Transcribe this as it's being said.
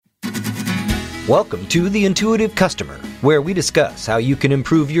Welcome to The Intuitive Customer, where we discuss how you can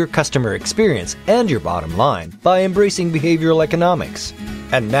improve your customer experience and your bottom line by embracing behavioral economics.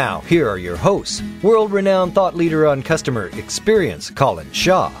 And now, here are your hosts, world-renowned thought leader on customer experience, Colin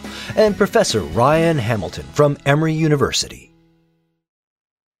Shaw, and Professor Ryan Hamilton from Emory University.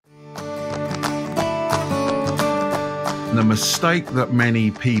 The mistake that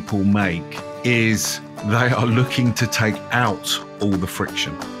many people make is they are looking to take out all the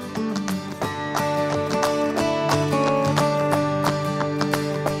friction.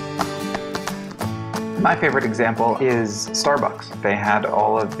 My favorite example is Starbucks. They had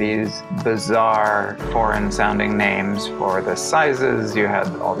all of these bizarre foreign-sounding names for the sizes. You had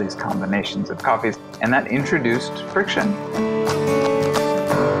all these combinations of coffees, and that introduced friction.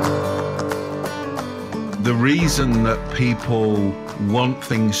 The reason that people want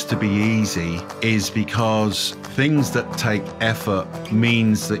things to be easy is because things that take effort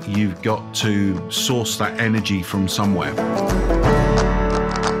means that you've got to source that energy from somewhere.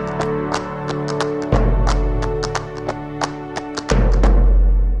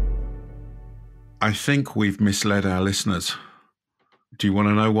 I think we've misled our listeners. Do you want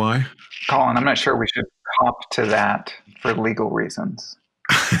to know why? Colin, I'm not sure we should hop to that for legal reasons.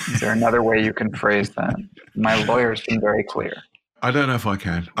 Is there another way you can phrase that? My lawyer's been very clear. I don't know if I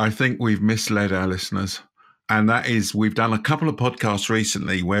can. I think we've misled our listeners. And that is, we've done a couple of podcasts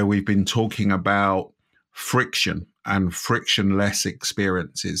recently where we've been talking about friction and frictionless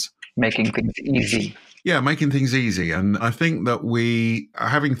experiences. Making things easy. Yeah, making things easy. And I think that we,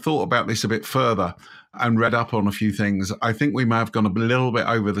 having thought about this a bit further and read up on a few things, I think we may have gone a little bit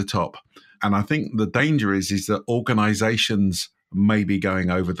over the top. And I think the danger is that organizations may be going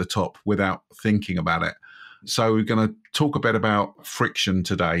over the top without thinking about it. So we're going to talk a bit about friction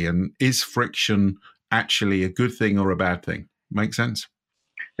today. And is friction actually a good thing or a bad thing? Make sense?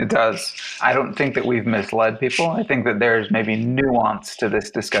 It does. I don't think that we've misled people. I think that there's maybe nuance to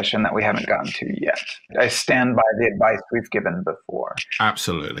this discussion that we haven't gotten to yet. I stand by the advice we've given before.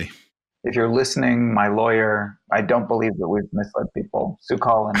 Absolutely. If you're listening, my lawyer, I don't believe that we've misled people. Sue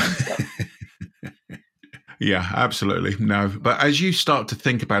Colin and stuff. Yeah, absolutely. No, but as you start to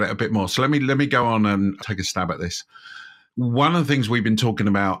think about it a bit more, so let me go on and take a stab at this. One of the things we've been talking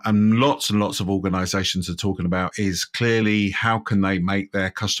about, and lots of organizations are talking about, is clearly how can they make their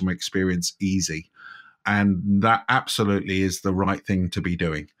customer experience easy? And that absolutely is the right thing to be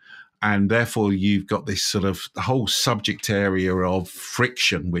doing. And therefore, you've got this sort of whole subject area of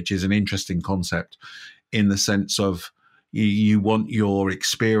friction, which is an interesting concept in the sense of you want your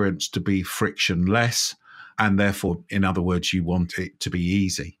experience to be frictionless. And therefore, in other words, you want it to be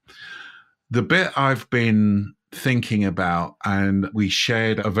easy. The bit I've been thinking about, and we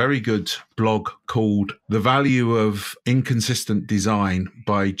shared a very good blog called The Value of Inconsistent Design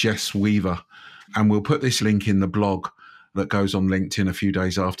by Jess Weaver. And we'll put this link in the blog that goes on LinkedIn a few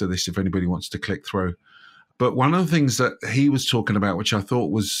days after this if anybody wants to click through. But one of the things that he was talking about, which I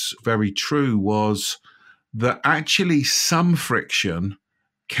thought was very true, was that actually some friction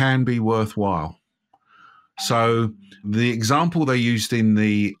can be worthwhile. So the example they used in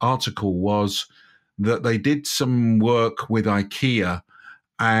the article was that they did some work with IKEA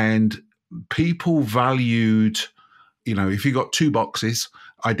and people valued, if you got two boxes,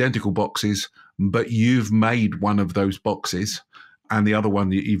 identical boxes, but you've made one of those boxes and the other one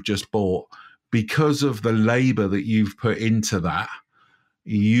that you've just bought, because of the labor that you've put into that,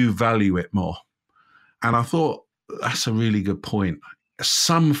 you value it more. And I thought that's a really good point.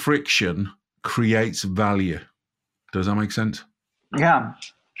 Some friction creates value. Does that make sense? Yeah.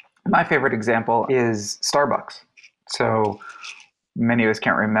 My favorite example is Starbucks. So many of us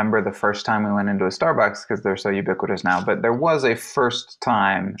can't remember the first time we went into a Starbucks because they're so ubiquitous now, but there was a first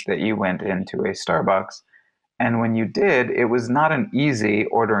time that you went into a Starbucks. And when you did, it was not an easy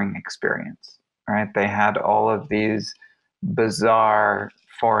ordering experience, right? They had all of these bizarre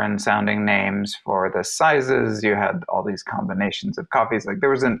foreign-sounding names for the sizes. You had all these combinations of coffees. Like there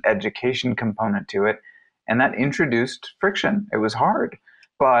was an education component to it, and that introduced friction. It was hard.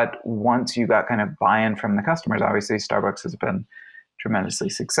 But once you got kind of buy-in from the customers, obviously Starbucks has been tremendously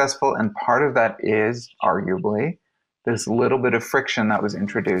successful. And part of that is arguably this little bit of friction that was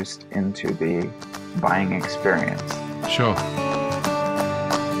introduced into the buying experience. Sure.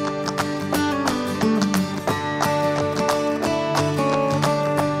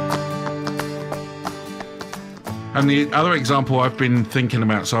 And the other example I've been thinking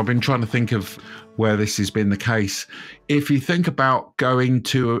about, so I've been trying to think of where this has been the case. If you think about going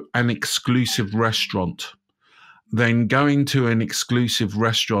to an exclusive restaurant, then going to an exclusive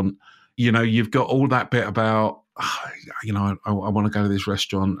restaurant, you've got all that bit about I want to go to this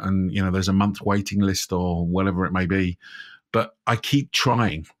restaurant and, there's a month waiting list or whatever it may be, but I keep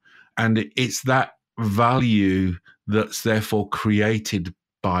trying. And it's that value that's therefore created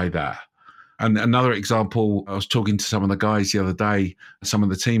by that. And another example, I was talking to some of the guys the other day, some of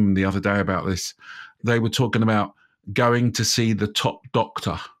the team the other day about this. They were talking about going to see the top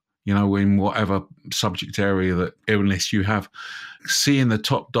doctor, in whatever subject area, that illness you have. Seeing the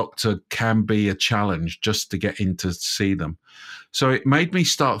top doctor can be a challenge just to get in to see them. So it made me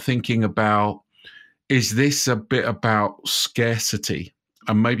start thinking about, is this a bit about scarcity?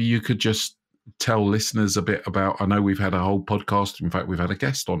 And maybe you could just tell listeners a bit about, I know we've had a whole podcast, in fact, we've had a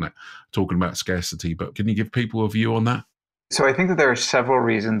guest on it talking about scarcity, but can you give people a view on that? So I think that there are several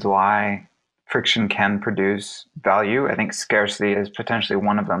reasons why friction can produce value. I think scarcity is potentially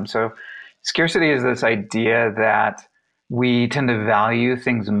one of them. So scarcity is this idea that we tend to value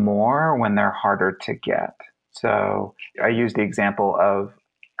things more when they're harder to get. So I use the example of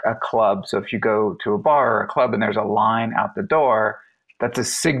a club. So if you go to a bar or a club and there's a line out the door, that's a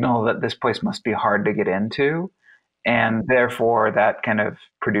signal that this place must be hard to get into. And therefore, that kind of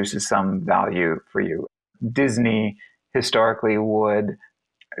produces some value for you. Disney historically would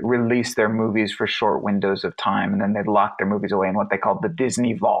release their movies for short windows of time, and then they'd lock their movies away in what they called the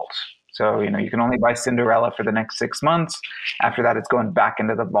Disney Vault. So, you can only buy Cinderella for the next 6 months. After that, it's going back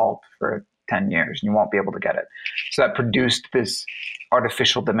into the vault for 10 years, and you won't be able to get it. So that produced this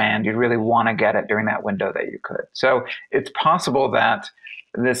artificial demand. You'd really want to get it during that window that you could. So it's possible that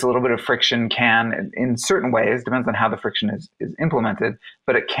this little bit of friction can, in certain ways, depends on how the friction is implemented,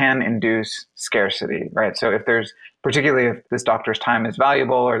 but it can induce scarcity, right? So particularly if this doctor's time is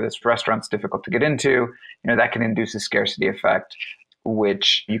valuable or this restaurant's difficult to get into, that can induce a scarcity effect,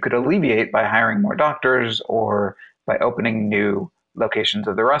 which you could alleviate by hiring more doctors or by opening new locations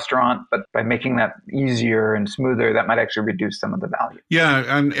of the restaurant. But by making that easier and smoother, that might actually reduce some of the value. Yeah,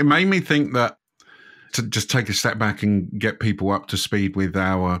 and it made me think that, to just take a step back and get people up to speed with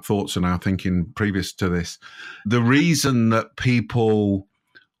our thoughts and our thinking previous to this, the reason that people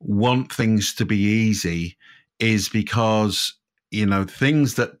want things to be easy is because,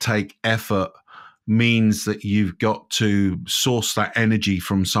 things that take effort means that you've got to source that energy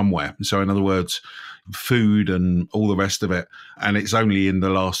from somewhere. So in other words, food and all the rest of it. And it's only in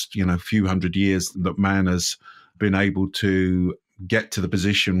the last, few hundred years that man has been able to get to the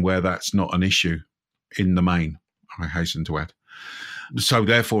position where that's not an issue in the main, I hasten to add. So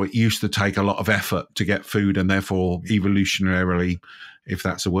therefore, it used to take a lot of effort to get food, and therefore evolutionarily, if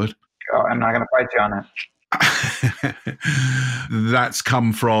that's a word. Oh, I'm not going to fight you on it. That's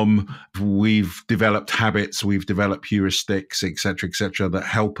come from, we've developed habits, we've developed heuristics, et cetera, that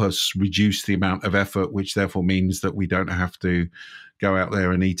help us reduce the amount of effort, which therefore means that we don't have to go out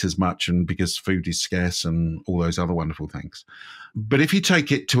there and eat as much, and because food is scarce and all those other wonderful things. But if you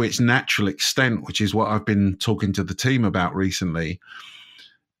take it to its natural extent, which is what I've been talking to the team about recently,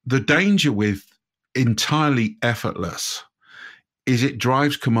 the danger with entirely effortless is it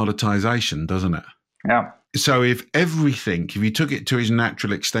drives commoditization, doesn't it? Yeah. So if you took it to its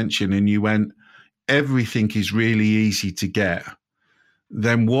natural extension and you went, everything is really easy to get,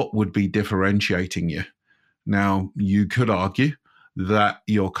 then what would be differentiating you? Now, you could argue that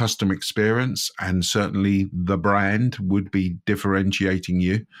your customer experience and certainly the brand would be differentiating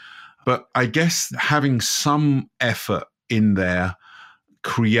you. But I guess having some effort in there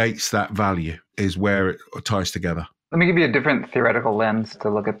creates that value, is where it ties together. Let me give you a different theoretical lens to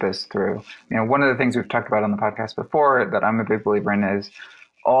look at this through. One of the things we've talked about on the podcast before that I'm a big believer in is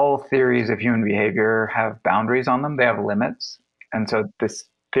all theories of human behavior have boundaries on them. They have limits. And so this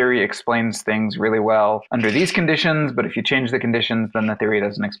theory explains things really well under these conditions, but if you change the conditions, then the theory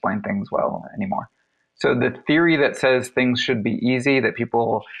doesn't explain things well anymore. So the theory that says things should be easy, that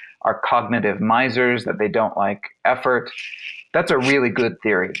people are cognitive misers, that they don't like effort, that's a really good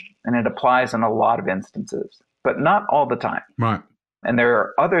theory. And it applies in a lot of instances, but not all the time. Right. And there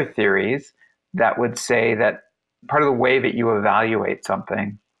are other theories that would say that part of the way that you evaluate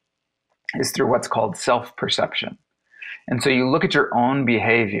something is through what's called self-perception. And so you look at your own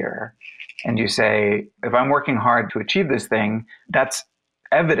behavior and you say, if I'm working hard to achieve this thing, that's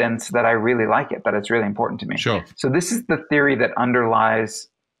evidence that I really like it, that it's really important to me. Sure. So this is the theory that underlies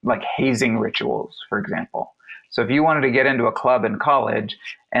like hazing rituals, for example. So if you wanted to get into a club in college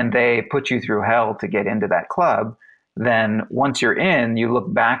and they put you through hell to get into that club, then once you're in, you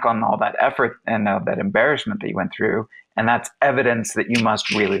look back on all that effort and that embarrassment that you went through, and that's evidence that you must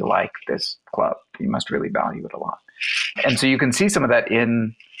really like this club. You must really value it a lot. And so you can see some of that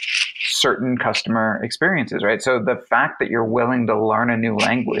in certain customer experiences, right? So the fact that you're willing to learn a new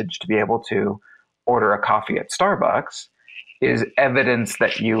language to be able to order a coffee at Starbucks is evidence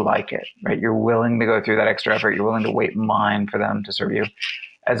that you like it, right? You're willing to go through that extra effort. You're willing to wait in line for them to serve you,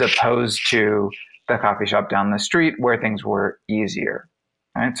 as opposed to the coffee shop down the street where things were easier,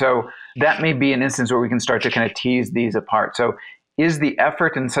 right? So that may be an instance where we can start to kind of tease these apart. So is the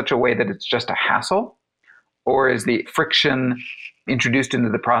effort in such a way that it's just a hassle, or is the friction introduced into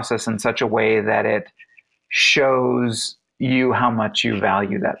the process in such a way that it shows you how much you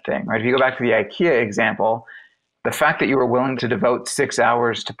value that thing, right? If you go back to the IKEA example, the fact that you were willing to devote 6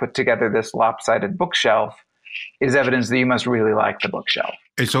 hours to put together this lopsided bookshelf is evidence that you must really like the bookshelf.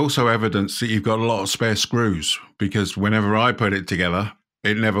 It's also evidence that you've got a lot of spare screws, because whenever I put it together,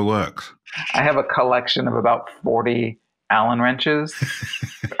 it never works. I have a collection of about 40 Allen wrenches.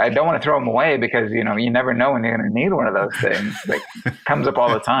 I don't want to throw them away because, you never know when you're going to need one of those things. It comes up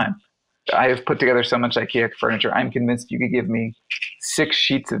all the time. I have put together so much IKEA furniture. I'm convinced you could give me 6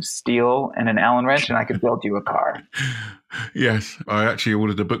 sheets of steel and an Allen wrench and I could build you a car. Yes, I actually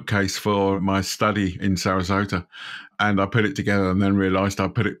ordered a bookcase for my study in Sarasota, and I put it together and then realized I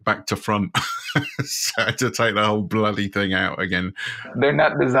put it back to front. So I had to take the whole bloody thing out again. They're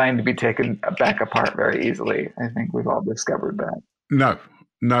not designed to be taken back apart very easily. I think we've all discovered that.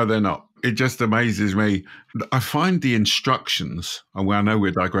 No, they're not. It just amazes me. I find the instructions, and I know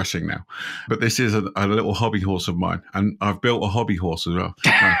we're digressing now, but this is a little hobby horse of mine, and I've built a hobby horse as well.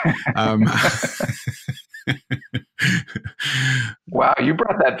 Wow, you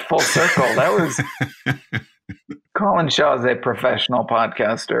brought that full circle. That was Colin Shaw is a professional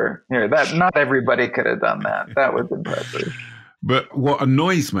podcaster. That not everybody could have done that. That was impressive. But what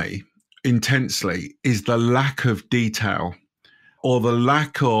annoys me intensely is the lack of detail, or the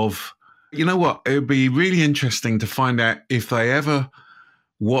lack of, you know what, it would be really interesting to find out if they ever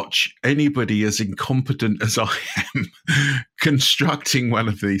watch anybody as incompetent as I am constructing one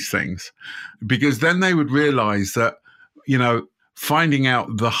of these things, because then they would realize that, finding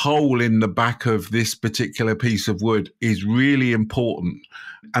out the hole in the back of this particular piece of wood is really important.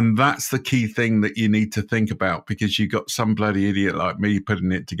 And that's the key thing that you need to think about, because you got some bloody idiot like me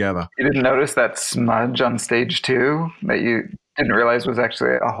putting it together. You didn't notice that smudge on stage 2 that you didn't realize was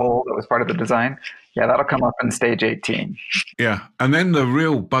actually a hole that was part of the design? Yeah, that'll come up in stage 18. Yeah. And then the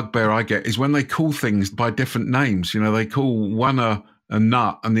real bugbear I get is when they call things by different names. They call one a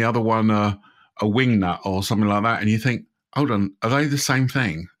nut and the other one a wing nut or something like that. And you think, hold on, are they the same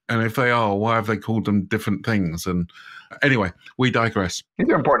thing? And if they are, why have they called them different things? And anyway, we digress. These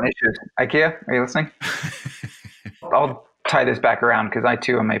are important issues. IKEA, are you listening? I'll tie this back around because I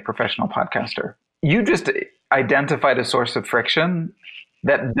too am a professional podcaster. You just identified a source of friction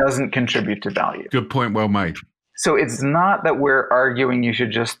that doesn't contribute to value. Good point, well made. So it's not that we're arguing you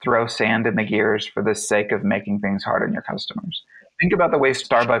should just throw sand in the gears for the sake of making things hard on your customers. Think about the way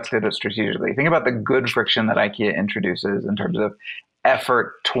Starbucks did it strategically. Think about the good friction that IKEA introduces in terms of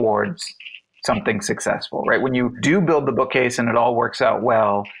effort towards something successful, right? When you do build the bookcase and it all works out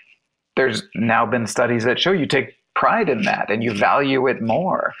well, there's now been studies that show you take pride in that and you value it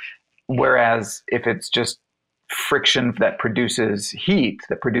more. Whereas if it's just friction that produces heat,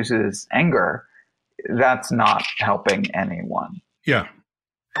 that produces anger, that's not helping anyone. Yeah.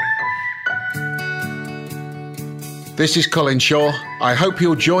 This is Colin Shaw. I hope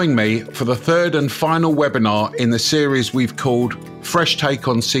you'll join me for the third and final webinar in the series we've called Fresh Take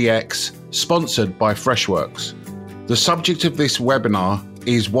on CX, sponsored by Freshworks. The subject of this webinar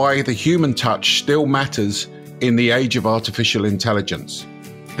is why the human touch still matters in the age of artificial intelligence.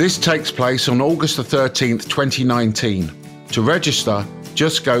 This takes place on August the 13th, 2019. To register,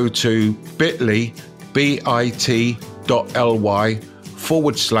 just go to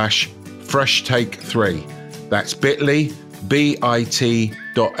bit.ly/FreshTake3. That's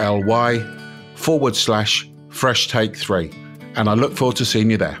bit.ly/FreshTake3. And I look forward to seeing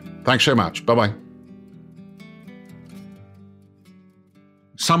you there. Thanks so much. Bye-bye.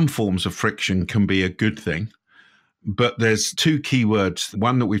 Some forms of friction can be a good thing, but there's 2 key words,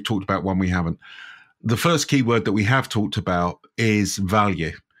 one that we've talked about, one we haven't. The first key word that we have talked about is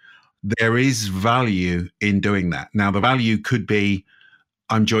value. There is value in doing that. Now, the value could be,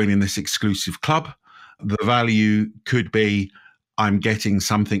 I'm joining this exclusive club. The value could be, I'm getting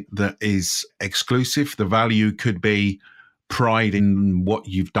something that is exclusive. The value could be pride in what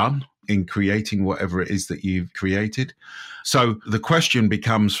you've done, in creating whatever it is that you've created. So the question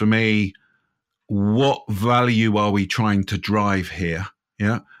becomes for me, what value are we trying to drive here?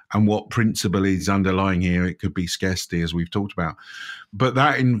 Yeah. And what principle is underlying here? It could be scarcity, as we've talked about. But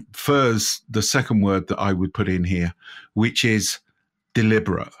that infers the second word that I would put in here, which is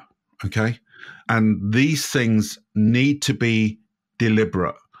deliberate. Okay. And these things need to be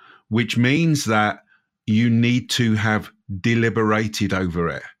deliberate, which means that you need to have deliberated over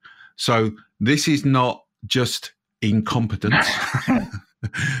it. So this is not just incompetence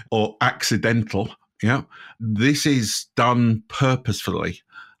or accidental. Yeah, this is done purposefully,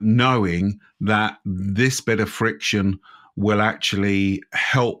 knowing that this bit of friction will actually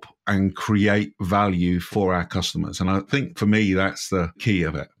help and create value for our customers. And I think for me, that's the key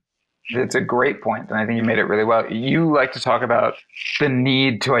of it. It's a great point, and I think you made it really well. You like to talk about the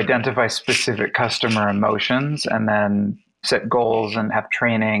need to identify specific customer emotions and then set goals and have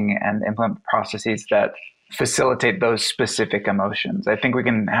training and implement processes that facilitate those specific emotions. I think we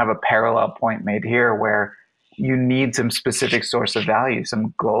can have a parallel point made here where you need some specific source of value,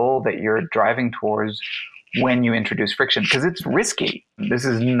 some goal that you're driving towards when you introduce friction, because it's risky. This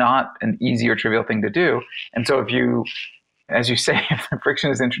is not an easy or trivial thing to do. And so if you, as you say, if the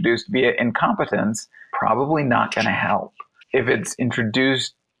friction is introduced via incompetence, probably not going to help. If it's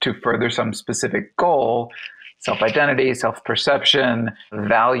introduced to further some specific goal, self-identity, self-perception,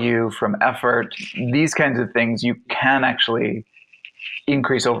 value from effort, these kinds of things, you can actually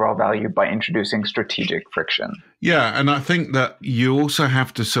increase overall value by introducing strategic friction. Yeah, and I think that you also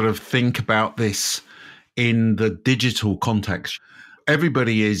have to sort of think about this in the digital context.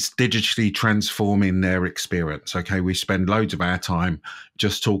 Everybody is digitally transforming their experience. Okay, we spend loads of our time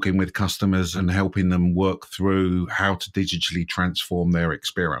just talking with customers and helping them work through how to digitally transform their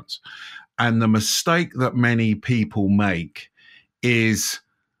experience. And the mistake that many people make is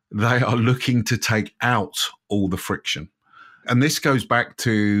they are looking to take out all the friction. And this goes back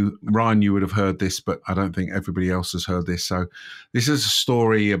to, Ryan, you would have heard this, but I don't think everybody else has heard this. So this is a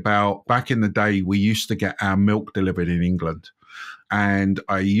story about back in the day, we used to get our milk delivered in England. And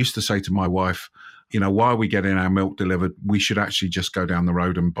I used to say to my wife, you know, while we're getting our milk delivered, we should actually just go down the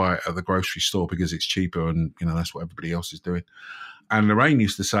road and buy it at the grocery store because it's cheaper and, you know, that's what everybody else is doing. And Lorraine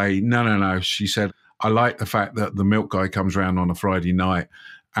used to say, no. She said, I like the fact that the milk guy comes around on a Friday night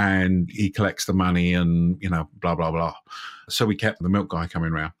and he collects the money and, you know, blah, blah, blah. So we kept the milk guy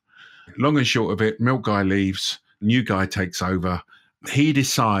coming around. Long and short of it, milk guy leaves, new guy takes over. He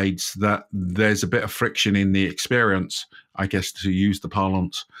decides that there's a bit of friction in the experience, I guess, to use the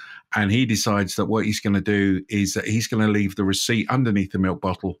parlance. And he decides that what he's going to do is that he's going to leave the receipt underneath the milk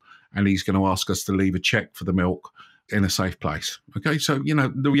bottle and he's going to ask us to leave a check for the milk in a safe place. Okay, so, you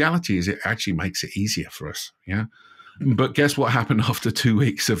know, the reality is it actually makes it easier for us. Yeah. But guess what happened after 2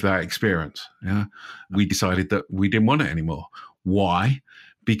 weeks of that experience? Yeah, we decided that we didn't want it anymore. Why?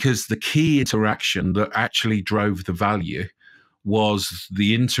 Because the key interaction that actually drove the value was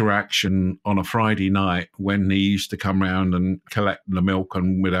the interaction on a Friday night when he used to come round and collect the milk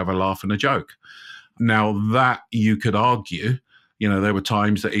and we'd have a laugh and a joke. Now that you could argue, you know, there were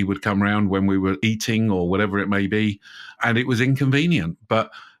times that he would come round when we were eating or whatever it may be, and it was inconvenient,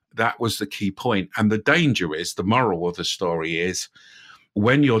 but that was the key point. And the danger is, the moral of the story is,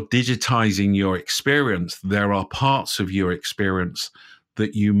 when you're digitizing your experience, there are parts of your experience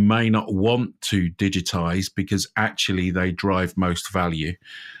that you may not want to digitize because actually they drive most value.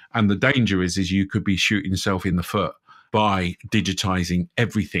 And the danger is you could be shooting yourself in the foot by digitizing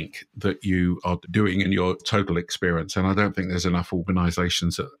everything that you are doing in your total experience. And I don't think there's enough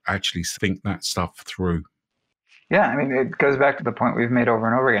organizations that actually think that stuff through. Yeah, I mean, it goes back to the point we've made over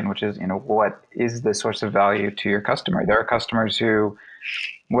and over again, which is, you know, what is the source of value to your customer? There are customers who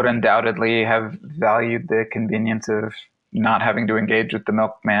would undoubtedly have valued the convenience of not having to engage with the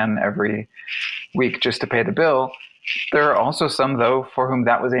milkman every week just to pay the bill. There are also some, though, for whom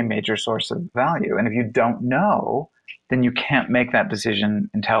that was a major source of value. And if you don't know, then you can't make that decision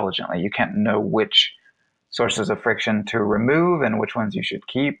intelligently. You can't know which sources of friction to remove and which ones you should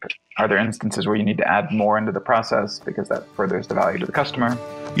keep. Are there instances where you need to add more into the process because that furthers the value to the customer?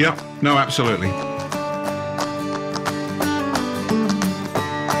 Yeah, no, absolutely.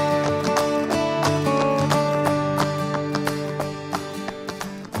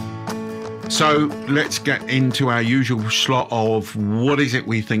 So let's get into our usual slot of what is it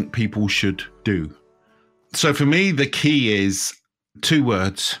we think people should do. So for me, the key is 2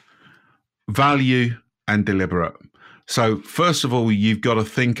 words: value and deliberate. So first of all, you've got to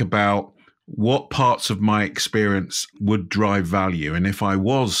think about what parts of my experience would drive value. And if I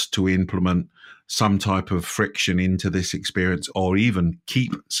was to implement some type of friction into this experience, or even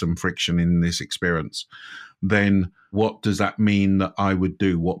keep some friction in this experience, then what does that mean that I would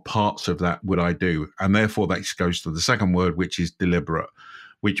do? What parts of that would I do? And therefore, that goes to the second word, which is deliberate,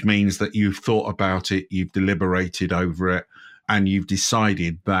 which means that you've thought about it, you've deliberated over it, and you've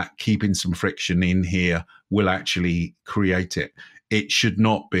decided that keeping some friction in here will actually create it. It should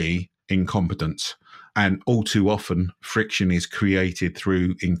not be incompetence. And all too often, friction is created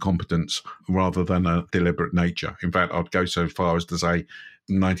through incompetence rather than a deliberate nature. In fact, I'd go so far as to say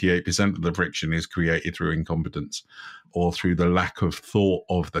 98% of the friction is created through incompetence or through the lack of thought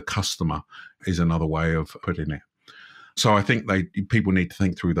of the customer is another way of putting it. So I think people need to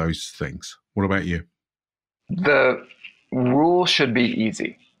think through those things. What about you? The rule should be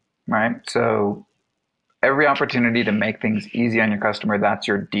easy, right? So every opportunity to make things easy on your customer, that's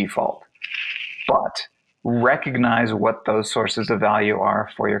your default. But recognize what those sources of value are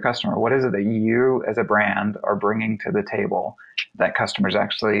for your customer. What is it that you as a brand are bringing to the table that customers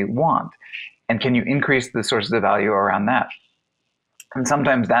actually want? And can you increase the sources of value around that? And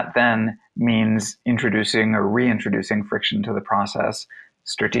sometimes that then means introducing or reintroducing friction to the process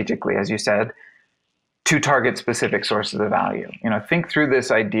strategically, as you said, to target specific sources of value. Think through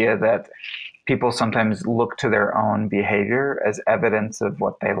this idea that people sometimes look to their own behavior as evidence of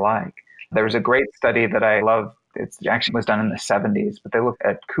what they like. There was a great study that I love. It actually was done in the 70s, but they looked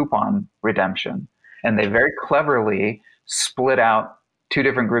at coupon redemption. And they very cleverly split out two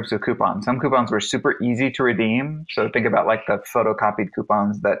different groups of coupons. Some coupons were super easy to redeem. So think about like the photocopied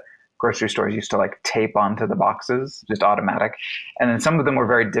coupons that grocery stores used to like tape onto the boxes, just automatic. And then some of them were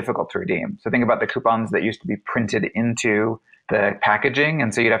very difficult to redeem. So think about the coupons that used to be printed into the packaging.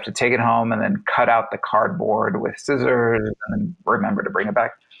 And so you'd have to take it home and then cut out the cardboard with scissors and then remember to bring it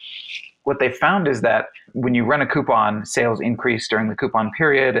back. What they found is that when you run a coupon, sales increase during the coupon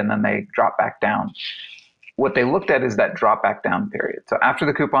period and then they drop back down. What they looked at is that drop back down period. So after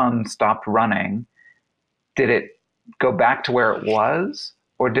the coupon stopped running, did it go back to where it was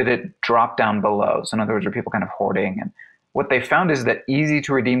or did it drop down below? So in other words, were people kind of hoarding? And what they found is that easy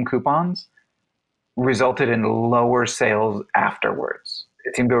to redeem coupons resulted in lower sales afterwards.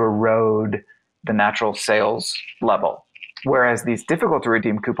 It seemed to erode the natural sales level, whereas these difficult to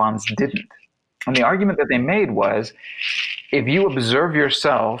redeem coupons didn't. And the argument that they made was, if you observe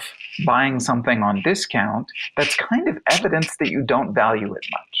yourself buying something on discount, that's kind of evidence that you don't value it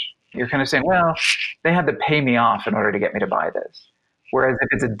much. You're kind of saying, well, they had to pay me off in order to get me to buy this. Whereas if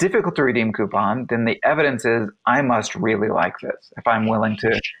it's a difficult to redeem coupon, then the evidence is I must really like this. If I'm willing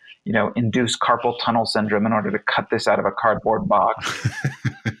to, induce carpal tunnel syndrome in order to cut this out of a cardboard box,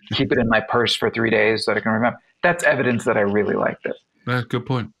 keep it in my purse for 3 days so that I can remember, that's evidence that I really like this. Good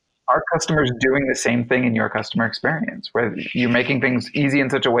point. Are customers doing the same thing in your customer experience, where you're making things easy in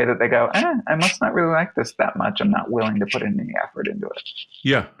such a way that they go, I must not really like this that much. I'm not willing to put in any effort into it.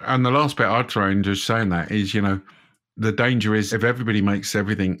 Yeah. And the last bit I'd throw in just saying that is, the danger is if everybody makes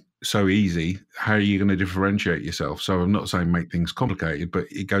everything so easy, how are you going to differentiate yourself? So I'm not saying make things complicated, but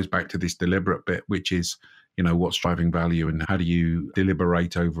it goes back to this deliberate bit, which is, what's driving value and how do you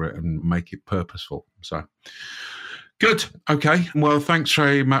deliberate over it and make it purposeful? So good. Okay. Well, thanks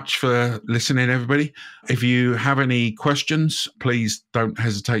very much for listening, everybody. If you have any questions, please don't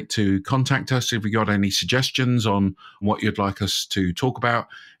hesitate to contact us. If you got any suggestions on what you'd like us to talk about,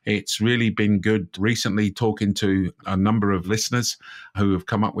 it's really been good recently talking to a number of listeners who have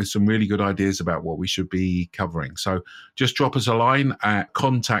come up with some really good ideas about what we should be covering. So just drop us a line at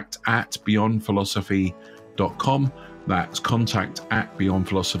contact@beyondphilosophy.com. That's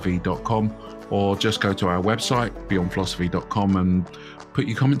contact@beyondphilosophy.com. Or just go to our website, beyondphilosophy.com, and put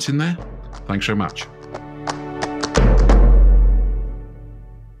your comments in there. Thanks very much.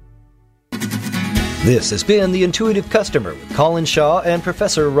 This has been The Intuitive Customer with Colin Shaw and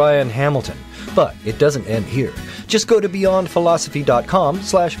Professor Ryan Hamilton. But it doesn't end here. Just go to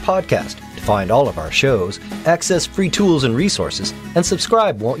beyondphilosophy.com/podcast to find all of our shows, access free tools and resources, and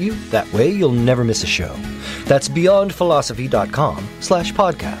subscribe, won't you? That way you'll never miss a show. That's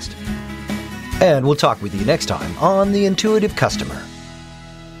beyondphilosophy.com/podcast. And we'll talk with you next time on The Intuitive Customer.